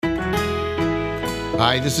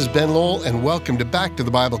Hi, this is Ben Lowell, and welcome to Back to the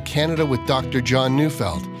Bible Canada with Dr. John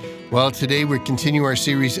Neufeld. Well, today we continue our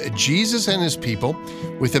series, Jesus and His People,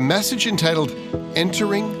 with a message entitled,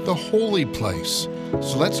 Entering the Holy Place.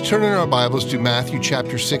 So let's turn in our Bibles to Matthew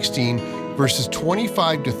chapter 16, verses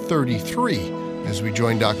 25 to 33, as we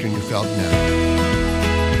join Dr. Neufeld now.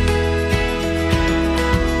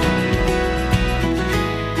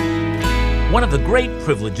 One of the great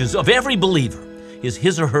privileges of every believer is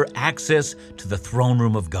his or her access to the throne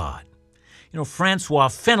room of God. You know, Francois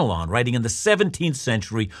Fenelon, writing in the 17th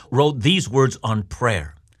century, wrote these words on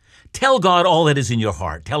prayer. Tell God all that is in your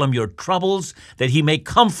heart. Tell Him your troubles, that He may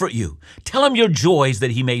comfort you. Tell Him your joys,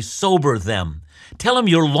 that He may sober them. Tell Him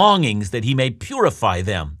your longings, that He may purify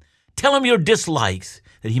them. Tell Him your dislikes,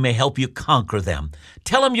 that He may help you conquer them.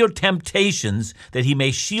 Tell Him your temptations, that He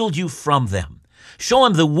may shield you from them. Show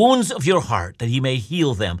Him the wounds of your heart, that He may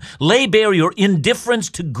heal them. Lay bare your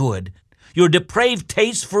indifference to good, your depraved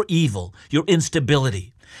taste for evil, your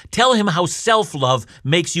instability. Tell Him how self-love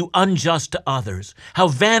makes you unjust to others, how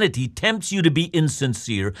vanity tempts you to be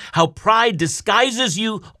insincere, how pride disguises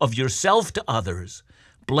you of yourself to others.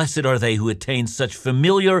 Blessed are they who attain such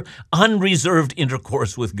familiar, unreserved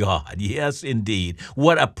intercourse with God. Yes, indeed.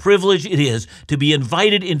 What a privilege it is to be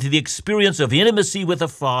invited into the experience of intimacy with the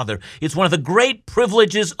Father. It's one of the great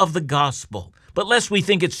privileges of the gospel. But lest we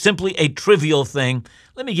think it's simply a trivial thing,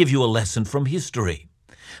 let me give you a lesson from history.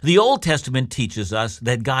 The Old Testament teaches us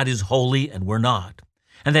that God is holy and we're not,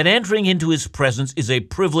 and that entering into His presence is a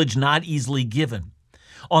privilege not easily given.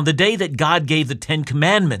 On the day that God gave the Ten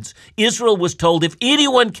Commandments, Israel was told if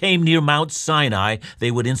anyone came near Mount Sinai,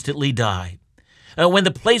 they would instantly die. When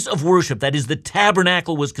the place of worship, that is the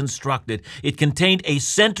tabernacle, was constructed, it contained a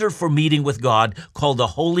center for meeting with God called the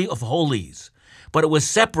Holy of Holies. But it was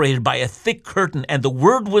separated by a thick curtain, and the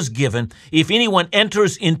word was given, if anyone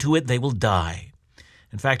enters into it, they will die.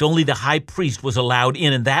 In fact, only the high priest was allowed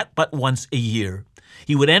in, and that but once a year.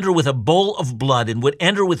 He would enter with a bowl of blood and would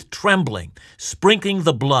enter with trembling, sprinkling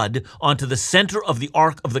the blood onto the center of the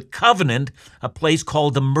Ark of the Covenant, a place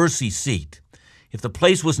called the mercy seat. If the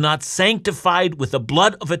place was not sanctified with the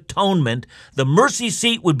blood of atonement, the mercy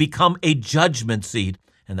seat would become a judgment seat,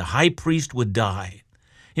 and the high priest would die.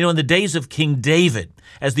 You know, in the days of King David,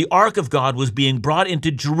 as the Ark of God was being brought into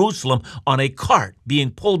Jerusalem on a cart being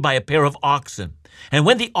pulled by a pair of oxen, and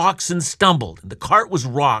when the oxen stumbled and the cart was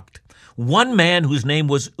rocked, one man whose name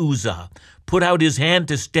was Uzzah put out his hand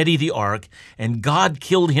to steady the ark, and God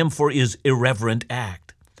killed him for his irreverent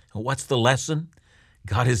act. What's the lesson?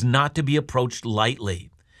 God is not to be approached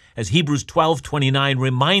lightly. As Hebrews 12:29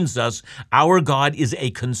 reminds us, our God is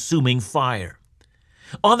a consuming fire.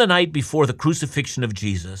 On the night before the crucifixion of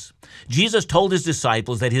Jesus, Jesus told His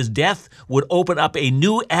disciples that His death would open up a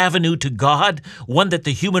new avenue to God, one that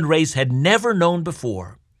the human race had never known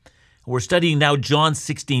before. We're studying now John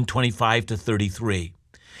 16:25 to 33.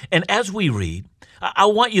 And as we read, I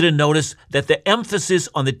want you to notice that the emphasis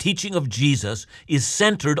on the teaching of Jesus is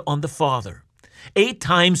centered on the Father. 8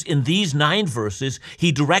 times in these 9 verses,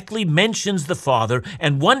 He directly mentions the Father,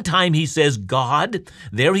 and one time He says God.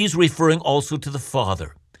 There He's referring also to the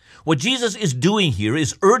Father. What Jesus is doing here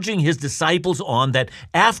is urging His disciples on that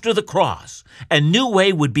after the cross, a new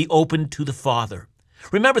way would be opened to the Father.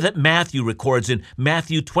 Remember that Matthew records in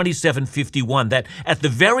Matthew 27:51 that at the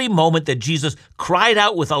very moment that Jesus cried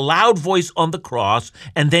out with a loud voice on the cross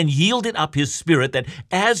and then yielded up His spirit, that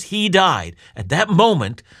as He died, at that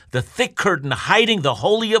moment, the thick curtain hiding the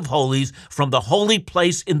Holy of Holies from the holy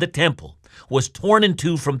place in the temple was torn in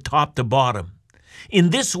two from top to bottom. In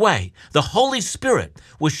this way, the Holy Spirit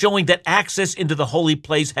was showing that access into the holy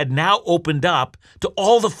place had now opened up to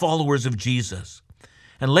all the followers of Jesus.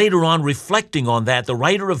 And later on, reflecting on that, the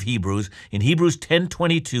writer of Hebrews, in Hebrews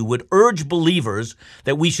 10:22, would urge believers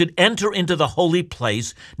that we should enter into the holy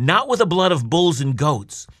place, not with the blood of bulls and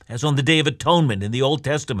goats, as on the Day of Atonement in the Old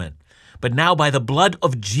Testament, but now by the blood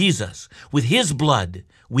of Jesus. With His blood,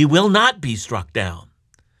 we will not be struck down.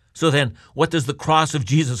 So then, what does the cross of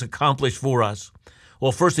Jesus accomplish for us?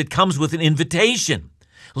 Well, first, it comes with an invitation.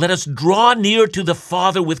 Let us draw near to the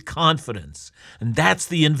Father with confidence. And that's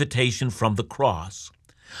the invitation from the cross.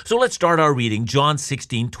 So let's start our reading, John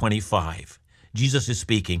 16:25. Jesus is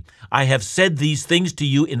speaking. I have said these things to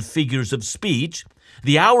you in figures of speech.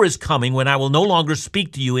 The hour is coming when I will no longer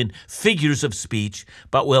speak to you in figures of speech,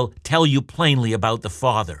 but will tell you plainly about the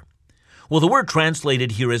Father. Well, the word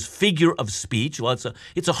translated here as figure of speech, well,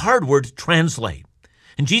 it's a hard word to translate.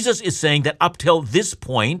 And Jesus is saying that up till this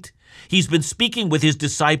point, He's been speaking with His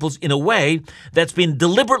disciples in a way that's been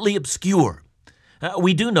deliberately obscure.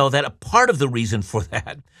 We do know that a part of the reason for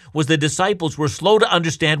that was the disciples were slow to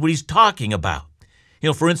understand what He's talking about.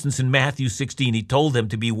 For instance, in Matthew 16, he told them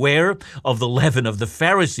to beware of the leaven of the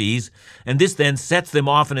Pharisees, and this then sets them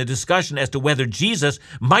off in a discussion as to whether Jesus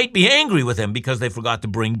might be angry with them because they forgot to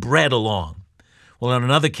bring bread along. Well, on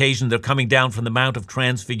another occasion, they're coming down from the Mount of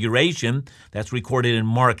Transfiguration. That's recorded in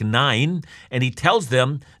Mark 9. And he tells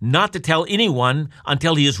them not to tell anyone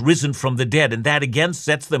until he is risen from the dead. And that again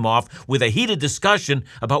sets them off with a heated discussion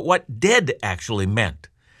about what dead actually meant.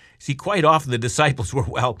 See, quite often the disciples were,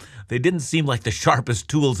 they didn't seem like the sharpest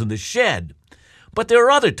tools in the shed. But there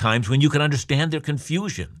are other times when you can understand their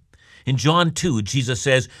confusion. In John 2, Jesus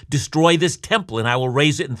says, "Destroy this temple and I will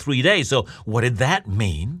raise it in 3 days." So what did that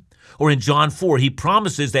mean? Or in John 4, he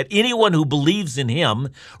promises that anyone who believes in him,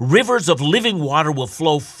 rivers of living water will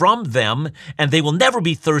flow from them, and they will never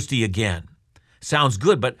be thirsty again. Sounds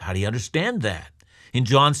good, but how do you understand that? In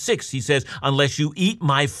John 6, he says, "Unless you eat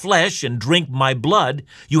my flesh and drink my blood,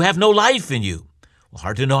 you have no life in you." Well,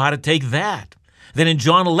 hard to know how to take that. Then in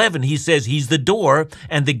John 11, he says he's the door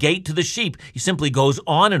and the gate to the sheep. He simply goes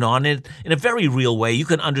on, and in a very real way. You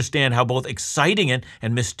can understand how both exciting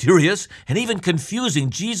and mysterious and even confusing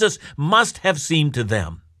Jesus must have seemed to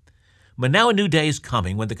them. But now a new day is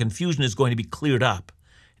coming when the confusion is going to be cleared up,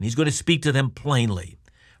 and he's going to speak to them plainly.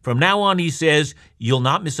 From now on, he says, "You'll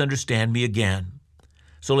not misunderstand me again."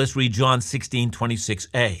 So let's read John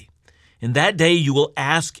 16:26a. "In that day you will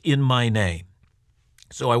ask in my name."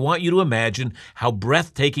 So I want you to imagine how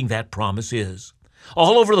breathtaking that promise is.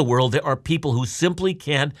 All over the world, there are people who simply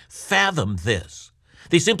can't fathom this.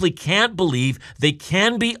 They simply can't believe they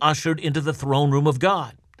can be ushered into the throne room of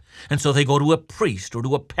God. And so they go to a priest or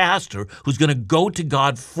to a pastor who's going to go to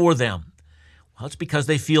God for them. Well, it's because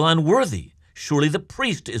they feel unworthy. Surely the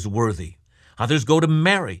priest is worthy. Others go to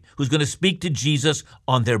Mary, who's going to speak to Jesus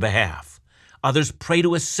on their behalf. Others pray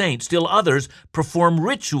to a saint. Still others perform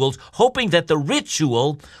rituals, hoping that the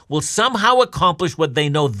ritual will somehow accomplish what they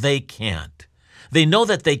know they can't. They know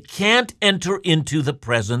that they can't enter into the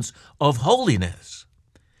presence of holiness.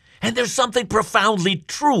 And there's something profoundly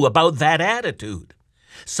true about that attitude.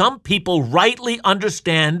 Some people rightly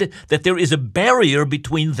understand that there is a barrier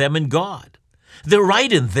between them and God. They're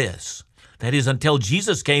right in this. That is, until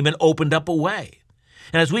Jesus came and opened up a way.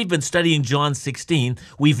 And as we've been studying John 16,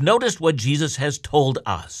 we've noticed what Jesus has told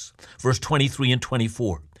us. Verse 23 and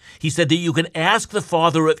 24. He said that you can ask the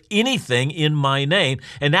Father of anything in my name.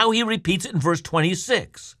 And now he repeats it in verse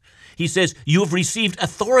 26. He says, "You have received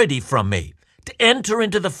authority from me to enter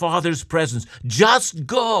into the Father's presence. Just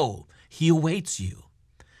go. He awaits you."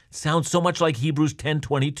 It sounds so much like Hebrews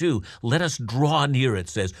 10:22. Let us draw near, it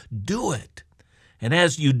says. Do it. And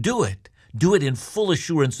as you do it in full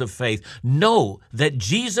assurance of faith. Know that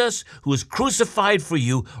Jesus, who is crucified for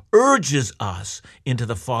you, urges us into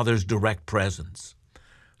the Father's direct presence.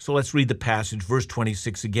 So let's read the passage, verse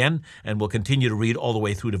 26 again, and we'll continue to read all the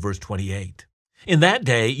way through to verse 28. "In that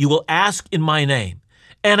day you will ask in my name,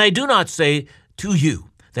 and I do not say to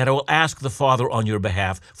you that I will ask the Father on your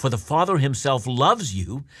behalf, for the Father himself loves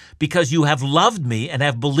you, because you have loved me and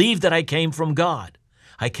have believed that I came from God.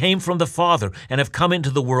 I came from the Father and have come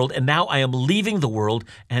into the world, and now I am leaving the world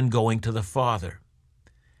and going to the Father."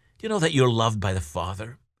 Do you know that you're loved by the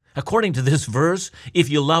Father? According to this verse,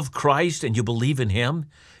 if you love Christ and you believe in him,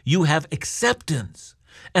 you have acceptance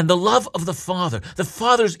and the love of the Father. The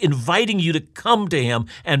Father's inviting you to come to him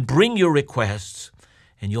and bring your requests,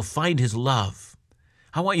 and you'll find his love.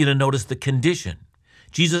 I want you to notice the condition.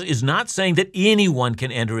 Jesus is not saying that anyone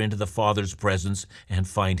can enter into the Father's presence and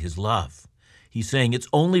find his love. He's saying it's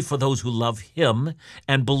only for those who love him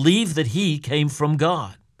and believe that he came from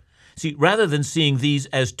God. See, rather than seeing these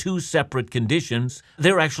as two separate conditions,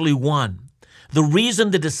 they're actually one. The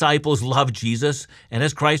reason the disciples love Jesus, and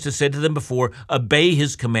as Christ has said to them before, obey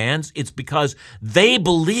his commands, it's because they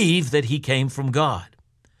believe that he came from God.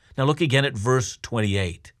 Now look again at verse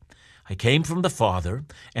 28. "I came from the Father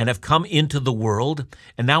and have come into the world,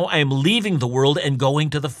 and now I am leaving the world and going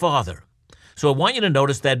to the Father." So I want you to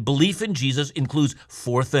notice that belief in Jesus includes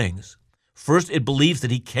four things. First, it believes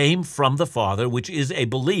that he came from the Father, which is a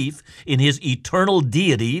belief in his eternal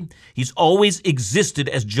deity. He's always existed,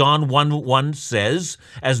 as John 1:1 says,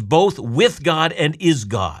 as both with God and is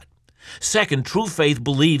God. Second, true faith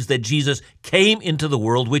believes that Jesus came into the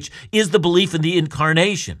world, which is the belief in the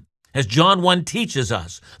incarnation. As John 1 teaches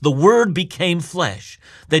us, the Word became flesh,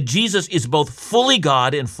 that Jesus is both fully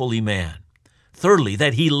God and fully man. Thirdly,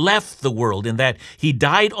 that he left the world in that he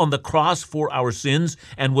died on the cross for our sins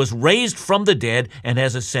and was raised from the dead and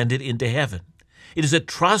has ascended into heaven. It is a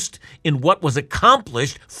trust in what was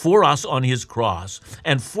accomplished for us on his cross.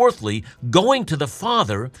 And fourthly, going to the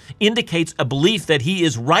Father indicates a belief that he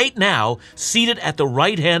is right now seated at the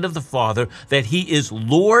right hand of the Father, that he is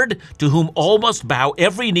Lord to whom all must bow,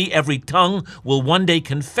 every knee, every tongue will one day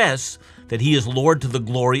confess that he is Lord to the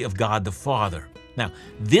glory of God the Father. Now,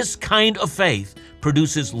 this kind of faith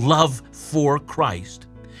produces love for Christ.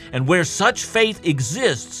 And where such faith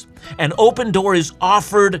exists, an open door is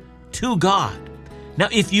offered to God. Now,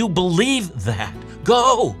 if you believe that,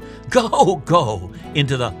 go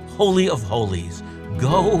into the Holy of Holies.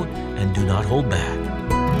 Go and do not hold back.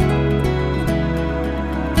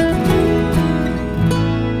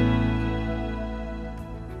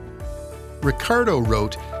 Ricardo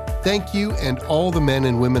wrote, "Thank you and all the men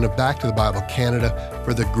and women of Back to the Bible Canada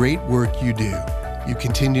for the great work you do. You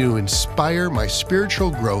continue to inspire my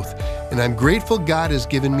spiritual growth, and I'm grateful God has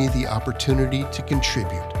given me the opportunity to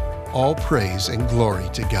contribute. All praise and glory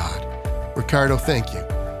to God." Ricardo, thank you.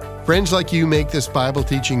 Friends like you make this Bible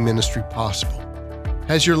teaching ministry possible.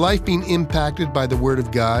 Has your life been impacted by the Word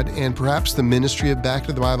of God and perhaps the ministry of Back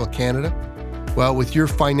to the Bible Canada? Well, with your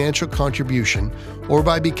financial contribution or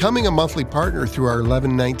by becoming a monthly partner through our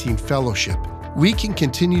 1119 Fellowship, we can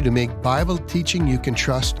continue to make Bible teaching you can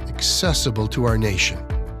trust accessible to our nation.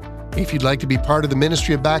 If you'd like to be part of the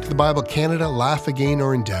ministry of Back to the Bible Canada, laugh again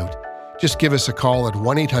or in doubt, just give us a call at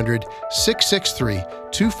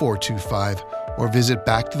 1-800-663-2425 or visit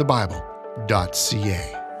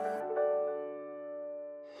backtothebible.ca.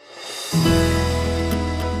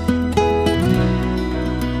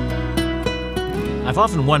 I've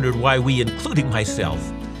often wondered why we, including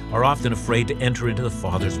myself, are often afraid to enter into the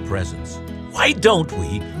Father's presence. Why don't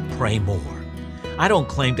we pray more? I don't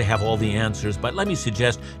claim to have all the answers, but let me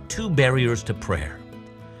suggest 2 barriers to prayer.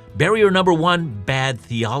 Barrier number 1, bad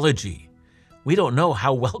theology. We don't know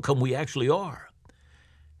how welcome we actually are.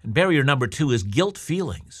 And barrier number 2 is guilt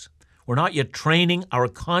feelings. We're not yet training our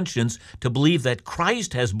conscience to believe that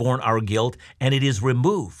Christ has borne our guilt and it is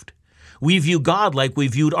removed. We view God like we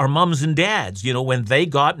viewed our mums and dads. When they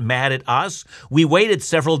got mad at us, we waited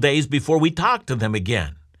several days before we talked to them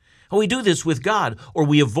again. And we do this with God, or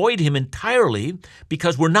we avoid him entirely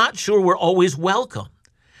because we're not sure we're always welcome.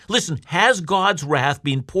 Listen, has God's wrath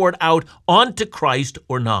been poured out onto Christ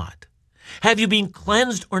or not? Have you been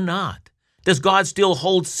cleansed or not? Does God still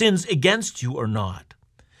hold sins against you or not?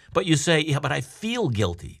 But you say, yeah, but I feel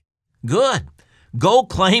guilty. Good. Go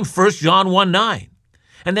claim 1 John 1:9.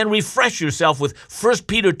 And then refresh yourself with 1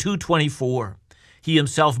 Peter 2:24. He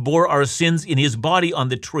himself bore our sins in his body on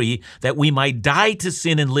the tree, that we might die to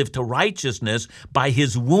sin and live to righteousness. By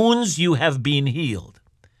his wounds you have been healed.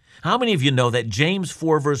 How many of you know that James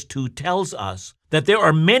 4 verse 2 tells us that there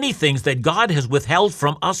are many things that God has withheld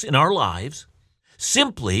from us in our lives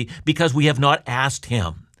simply because we have not asked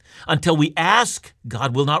him? Until we ask,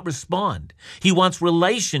 God will not respond. He wants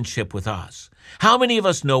relationship with us. How many of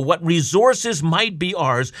us know what resources might be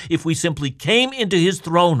ours if we simply came into his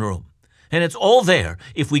throne room? And it's all there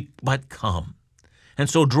if we but come. And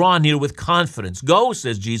so draw near with confidence. Go,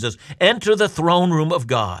 says Jesus, enter the throne room of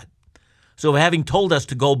God. So having told us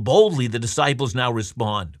to go boldly, the disciples now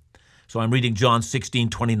respond. So I'm reading John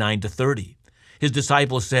 16:29-30. His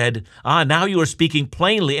disciples said, now you are speaking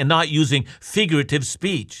plainly and not using figurative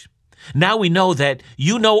speech. Now we know that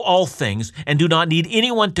you know all things and do not need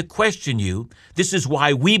anyone to question you. This is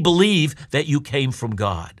why we believe that you came from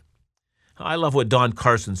God. I love what Don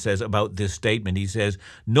Carson says about this statement. He says,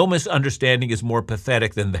 no misunderstanding is more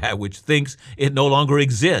pathetic than that which thinks it no longer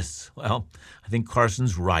exists. Well, I think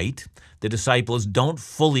Carson's right. The disciples don't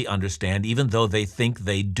fully understand, even though they think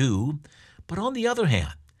they do. But on the other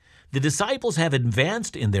hand, the disciples have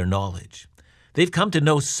advanced in their knowledge. They've come to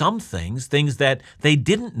know some things that they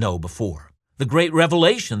didn't know before. The great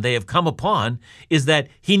revelation they have come upon is that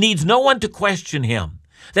he needs no one to question him,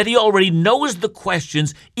 that he already knows the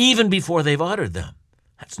questions even before they've uttered them.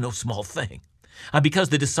 That's no small thing. Because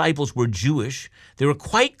the disciples were Jewish, they were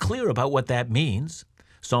quite clear about what that means.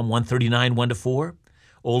 Psalm 139, 1-4.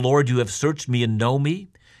 O Lord, you have searched me and know me.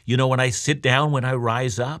 You know when I sit down, when I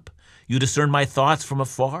rise up. You discern my thoughts from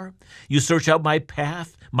afar. You search out my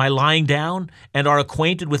path, my lying down, and are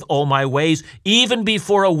acquainted with all my ways. Even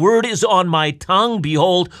before a word is on my tongue,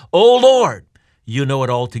 behold, O Lord, you know it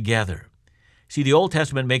altogether. See, the Old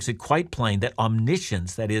Testament makes it quite plain that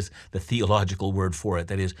omniscience, that is the theological word for it,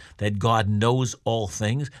 that is, that God knows all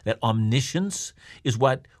things, that omniscience is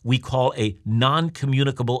what we call a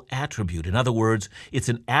non-communicable attribute. In other words, it's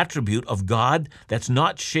an attribute of God that's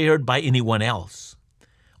not shared by anyone else.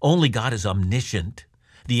 Only God is omniscient.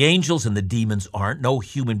 The angels and the demons aren't. No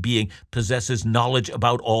human being possesses knowledge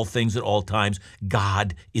about all things at all times.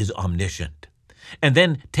 God is omniscient. And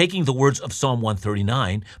then taking the words of Psalm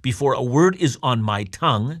 139, before a word is on my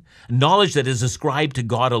tongue, knowledge that is ascribed to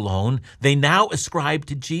God alone, they now ascribe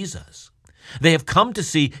to Jesus. They have come to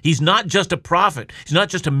see he's not just a prophet. He's not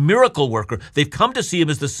just a miracle worker. They've come to see him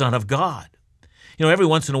as the Son of God. You know, every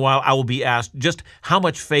once in a while I will be asked, just how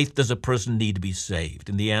much faith does a person need to be saved?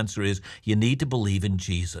 And the answer is, you need to believe in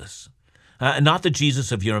Jesus. Not the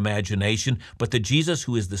Jesus of your imagination, but the Jesus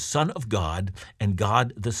who is the Son of God and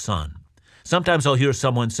God the Son. Sometimes I'll hear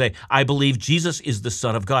someone say, I believe Jesus is the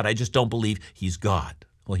Son of God. I just don't believe he's God.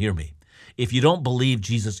 Well, hear me. If you don't believe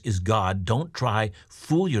Jesus is God, don't try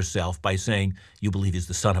fool yourself by saying you believe he's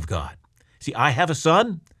the Son of God. See, I have a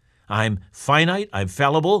son. I'm finite, I'm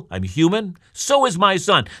fallible, I'm human. So is my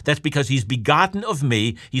son. That's because he's begotten of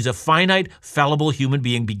me. He's a finite, fallible human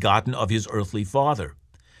being begotten of his earthly father.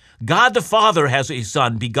 God the Father has a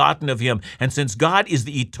Son begotten of him, and since God is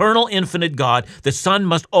the eternal, infinite God, the Son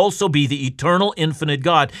must also be the eternal, infinite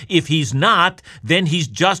God. If he's not, then he's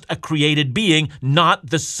just a created being,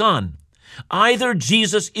 not the Son. Either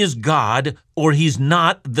Jesus is God or he's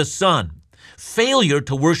not the Son. Failure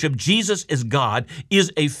to worship Jesus as God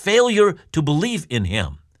is a failure to believe in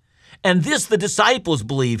him. And this the disciples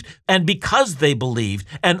believed, and because they believed,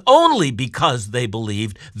 and only because they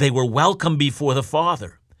believed, they were welcome before the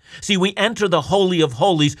Father. See, we enter the Holy of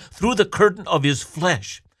Holies through the curtain of his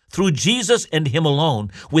flesh, through Jesus and him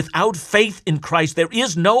alone. Without faith in Christ, there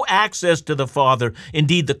is no access to the Father.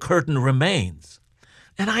 Indeed, the curtain remains.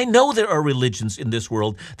 And I know there are religions in this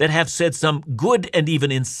world that have said some good and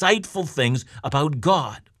even insightful things about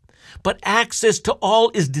God. But access to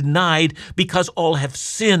all is denied because all have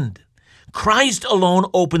sinned. Christ alone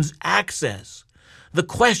opens access. The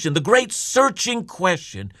question, the great searching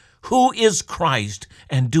question, who is Christ,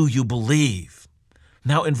 and do you believe?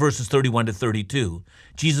 Now in verses 31 to 32,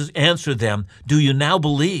 Jesus answered them, do you now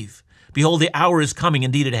believe? Behold, the hour is coming,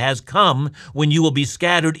 indeed it has come, when you will be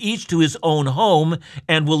scattered each to his own home,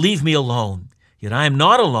 and will leave me alone. Yet I am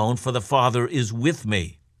not alone, for the Father is with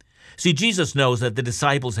me. See, Jesus knows that the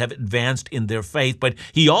disciples have advanced in their faith, but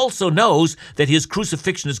he also knows that his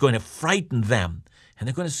crucifixion is going to frighten them, and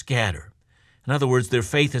they're going to scatter. In other words, their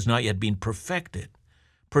faith has not yet been perfected.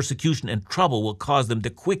 Persecution and trouble will cause them to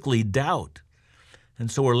quickly doubt.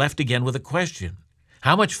 And so we're left again with a question.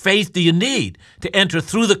 How much faith do you need to enter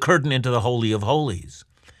through the curtain into the Holy of Holies?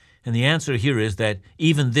 And the answer here is that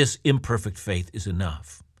even this imperfect faith is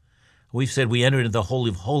enough. We've said we enter into the Holy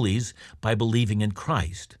of Holies by believing in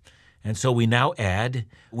Christ. And so we now add,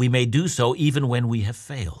 we may do so even when we have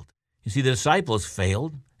failed. You see, the disciples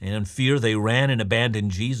failed, and in fear they ran and abandoned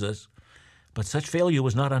Jesus. But such failure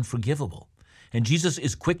was not unforgivable. And Jesus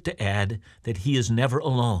is quick to add that he is never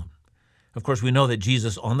alone. Of course, we know that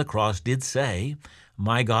Jesus on the cross did say,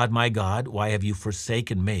 my God, why have you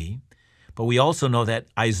forsaken me? But we also know that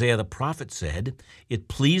Isaiah the prophet said, it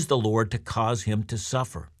pleased the Lord to cause him to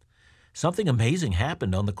suffer. Something amazing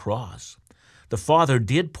happened on the cross. The Father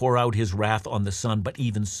did pour out his wrath on the Son, but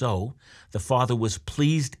even so, the Father was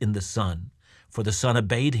pleased in the Son, for the Son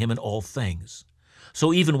obeyed him in all things.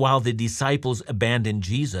 So even while the disciples abandoned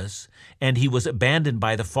Jesus, and he was abandoned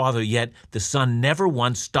by the Father, yet the Son never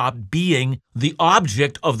once stopped being the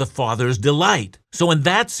object of the Father's delight. So in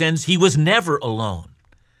that sense, he was never alone.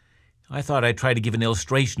 I thought I'd try to give an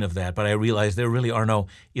illustration of that, but I realized there really are no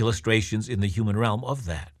illustrations in the human realm of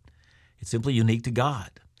that. It's simply unique to God.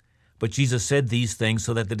 But Jesus said these things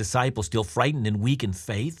so that the disciples, still frightened and weak in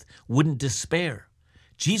faith, wouldn't despair.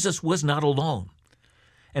 Jesus was not alone.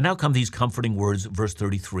 And now come these comforting words, verse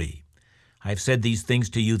 33. I have said these things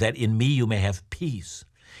to you that in me you may have peace.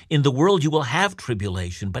 In the world you will have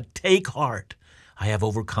tribulation, but take heart. I have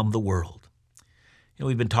overcome the world. You know,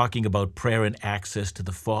 we've been talking about prayer and access to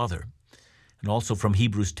the Father. And also from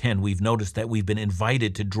Hebrews 10, we've noticed that we've been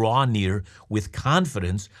invited to draw near with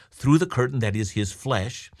confidence through the curtain that is his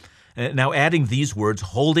flesh. Now adding these words,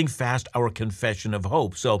 holding fast our confession of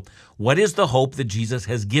hope. So what is the hope that Jesus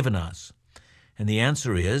has given us? And the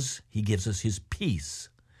answer is, he gives us his peace.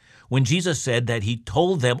 When Jesus said that he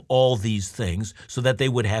told them all these things so that they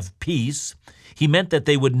would have peace, he meant that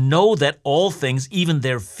they would know that all things, even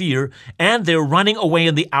their fear and their running away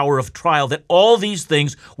in the hour of trial, that all these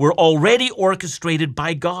things were already orchestrated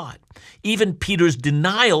by God. Even Peter's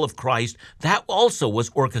denial of Christ, that also was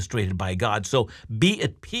orchestrated by God. So be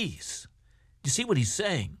at peace. Do you see what he's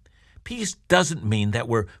saying? Peace doesn't mean that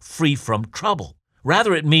we're free from trouble.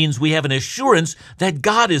 Rather, it means we have an assurance that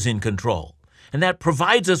God is in control, and that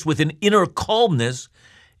provides us with an inner calmness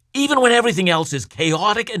even when everything else is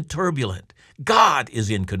chaotic and turbulent. God is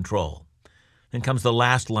in control. Then comes the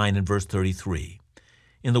last line in verse 33.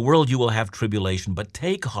 In the world you will have tribulation, but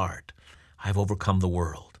take heart, I've overcome the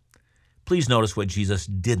world. Please notice what Jesus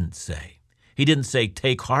didn't say. He didn't say,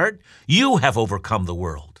 take heart, you have overcome the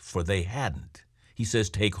world, for they hadn't. He says,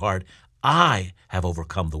 take heart, I have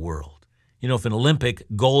overcome the world. You know, if an Olympic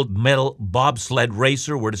gold medal bobsled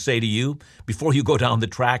racer were to say to you, before you go down the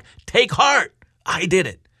track, take heart, I did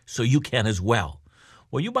it, so you can as well.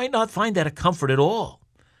 Well, you might not find that a comfort at all.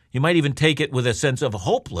 You might even take it with a sense of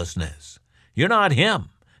hopelessness. You're not him.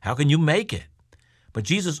 How can you make it? But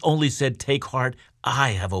Jesus only said, take heart, I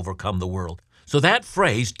have overcome the world. So that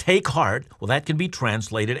phrase, take heart, well, that can be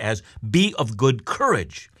translated as be of good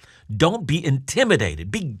courage. Don't be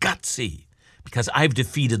intimidated. Be gutsy, because I've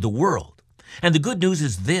defeated the world. And the good news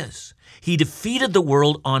is this. He defeated the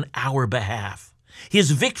world on our behalf.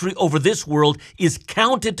 His victory over this world is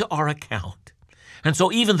counted to our account. And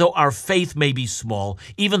so even though our faith may be small,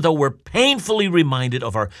 even though we're painfully reminded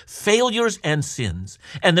of our failures and sins,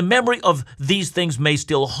 and the memory of these things may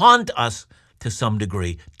still haunt us to some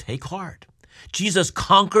degree, take heart. Jesus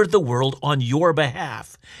conquered the world on your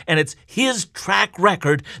behalf, and it's his track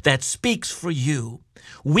record that speaks for you.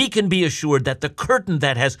 We can be assured that the curtain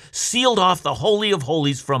that has sealed off the Holy of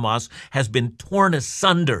Holies from us has been torn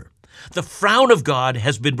asunder. The frown of God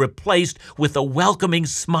has been replaced with the welcoming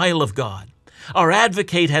smile of God. Our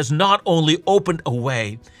advocate has not only opened a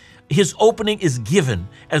way, his opening is given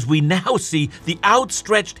as we now see the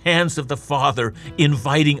outstretched hands of the Father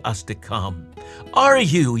inviting us to come. Are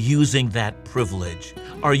you using that privilege?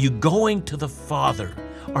 Are you going to the Father?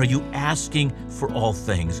 Are you asking for all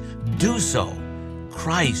things? Do so.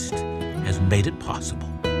 Christ has made it possible.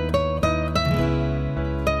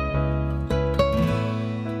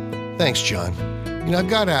 Thanks, John. I've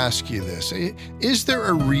got to ask you this. Is there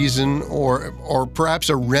a reason or perhaps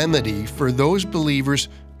a remedy for those believers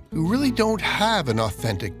who really don't have an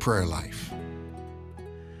authentic prayer life?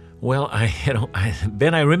 Well,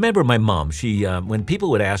 Ben, I remember my mom. She, when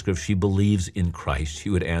people would ask her if she believes in Christ, she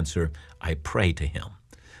would answer, I pray to him.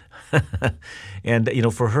 And,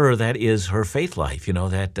 for her, that is her faith life,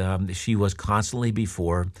 that she was constantly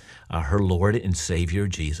before her Lord and Savior,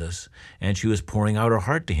 Jesus, and she was pouring out her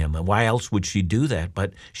heart to him. And why else would she do that?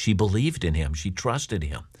 But she believed in him. She trusted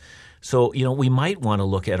him. So, we might want to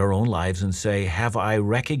look at our own lives and say, have I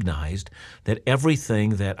recognized that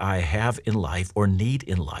everything that I have in life or need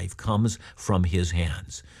in life comes from his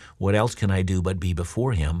hands? What else can I do but be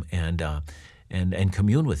before him and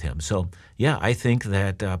commune with him? So, yeah, I think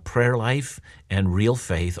that prayer life and real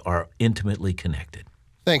faith are intimately connected.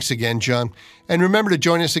 Thanks again, John. And remember to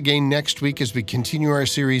join us again next week as we continue our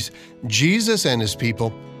series, Jesus and His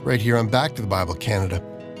People, right here on Back to the Bible Canada.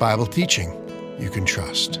 Bible teaching you can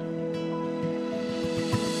trust.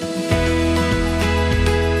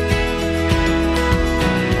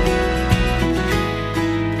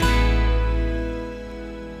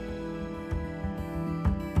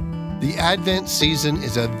 The Advent season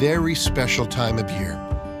is a very special time of year,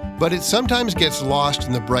 but it sometimes gets lost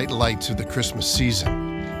in the bright lights of the Christmas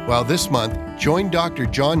season. Well, this month, join Dr.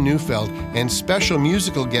 John Neufeld and special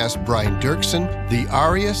musical guest Brian Dirksen, the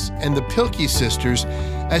Arias, and the Pilkey Sisters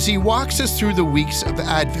as he walks us through the weeks of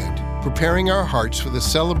Advent, preparing our hearts for the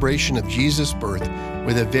celebration of Jesus' birth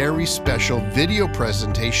with a very special video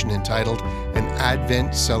presentation entitled An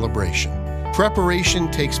Advent Celebration.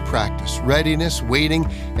 Preparation takes practice, readiness, waiting,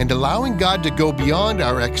 and allowing God to go beyond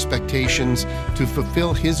our expectations to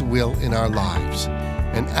fulfill His will in our lives.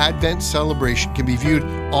 An Advent celebration can be viewed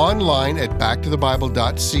online at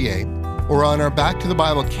backtothebible.ca or on our Back to the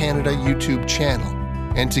Bible Canada YouTube channel.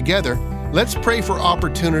 And together, let's pray for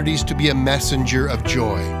opportunities to be a messenger of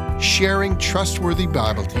joy, sharing trustworthy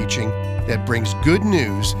Bible teaching that brings good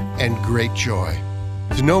news and great joy.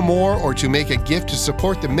 To know more or to make a gift to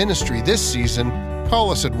support the ministry this season,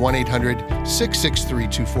 call us at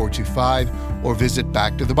 1-800-663-2425 or visit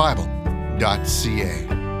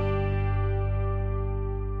backtothebible.ca.